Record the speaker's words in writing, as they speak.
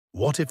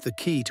What if the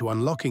key to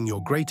unlocking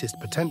your greatest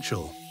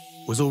potential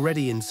was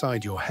already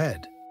inside your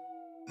head?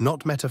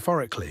 Not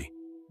metaphorically,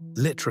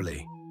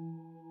 literally.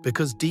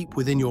 Because deep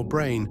within your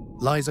brain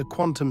lies a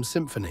quantum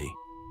symphony,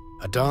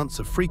 a dance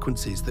of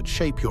frequencies that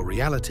shape your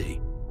reality.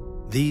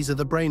 These are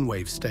the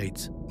brainwave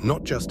states,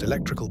 not just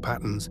electrical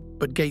patterns,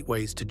 but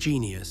gateways to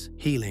genius,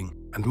 healing,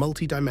 and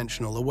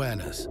multidimensional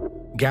awareness.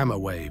 Gamma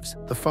waves,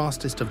 the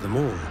fastest of them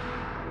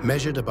all.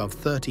 Measured above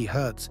 30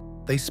 Hz,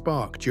 they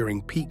spark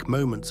during peak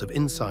moments of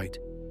insight,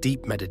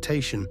 deep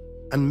meditation,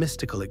 and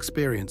mystical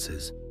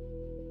experiences.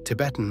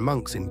 Tibetan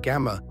monks in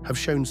Gamma have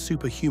shown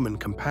superhuman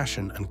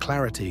compassion and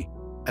clarity,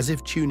 as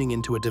if tuning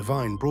into a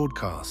divine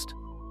broadcast.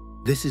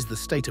 This is the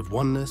state of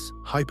oneness,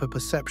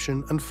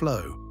 hyperperception, and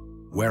flow,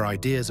 where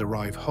ideas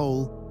arrive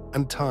whole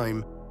and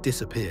time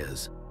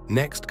disappears.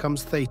 Next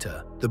comes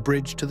Theta, the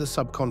bridge to the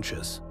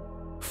subconscious,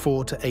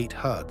 4 to 8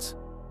 Hz.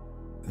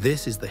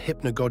 This is the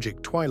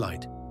hypnagogic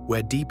twilight,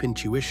 where deep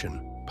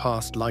intuition,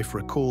 past life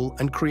recall,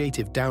 and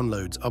creative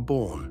downloads are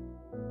born.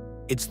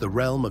 It's the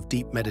realm of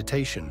deep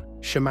meditation,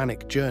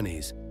 shamanic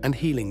journeys, and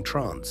healing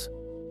trance.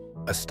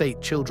 A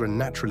state children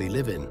naturally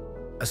live in,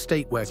 a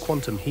state where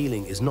quantum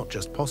healing is not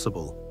just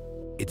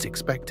possible, it's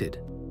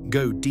expected.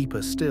 Go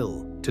deeper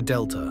still to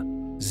Delta,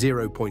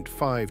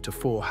 0.5 to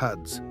 4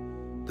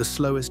 Hz, the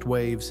slowest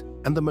waves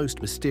and the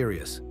most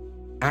mysterious,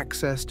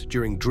 accessed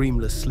during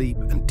dreamless sleep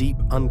and deep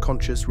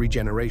unconscious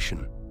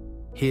regeneration.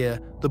 Here,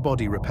 the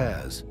body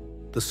repairs,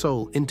 the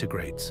soul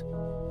integrates,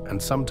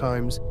 and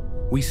sometimes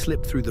we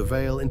slip through the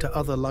veil into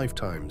other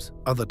lifetimes,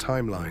 other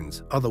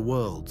timelines, other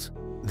worlds.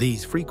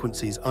 These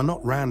frequencies are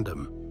not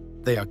random,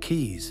 they are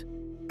keys,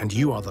 and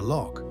you are the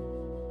lock.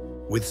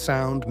 With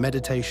sound,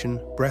 meditation,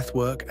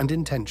 breathwork, and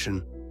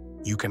intention,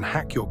 you can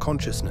hack your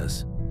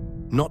consciousness,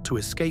 not to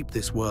escape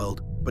this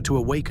world, but to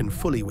awaken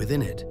fully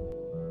within it.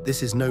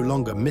 This is no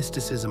longer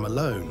mysticism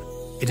alone,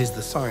 it is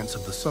the science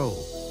of the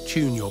soul.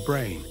 Tune your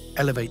brain,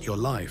 elevate your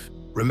life,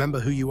 remember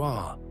who you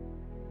are.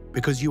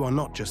 Because you are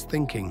not just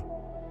thinking,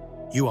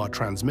 you are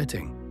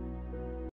transmitting.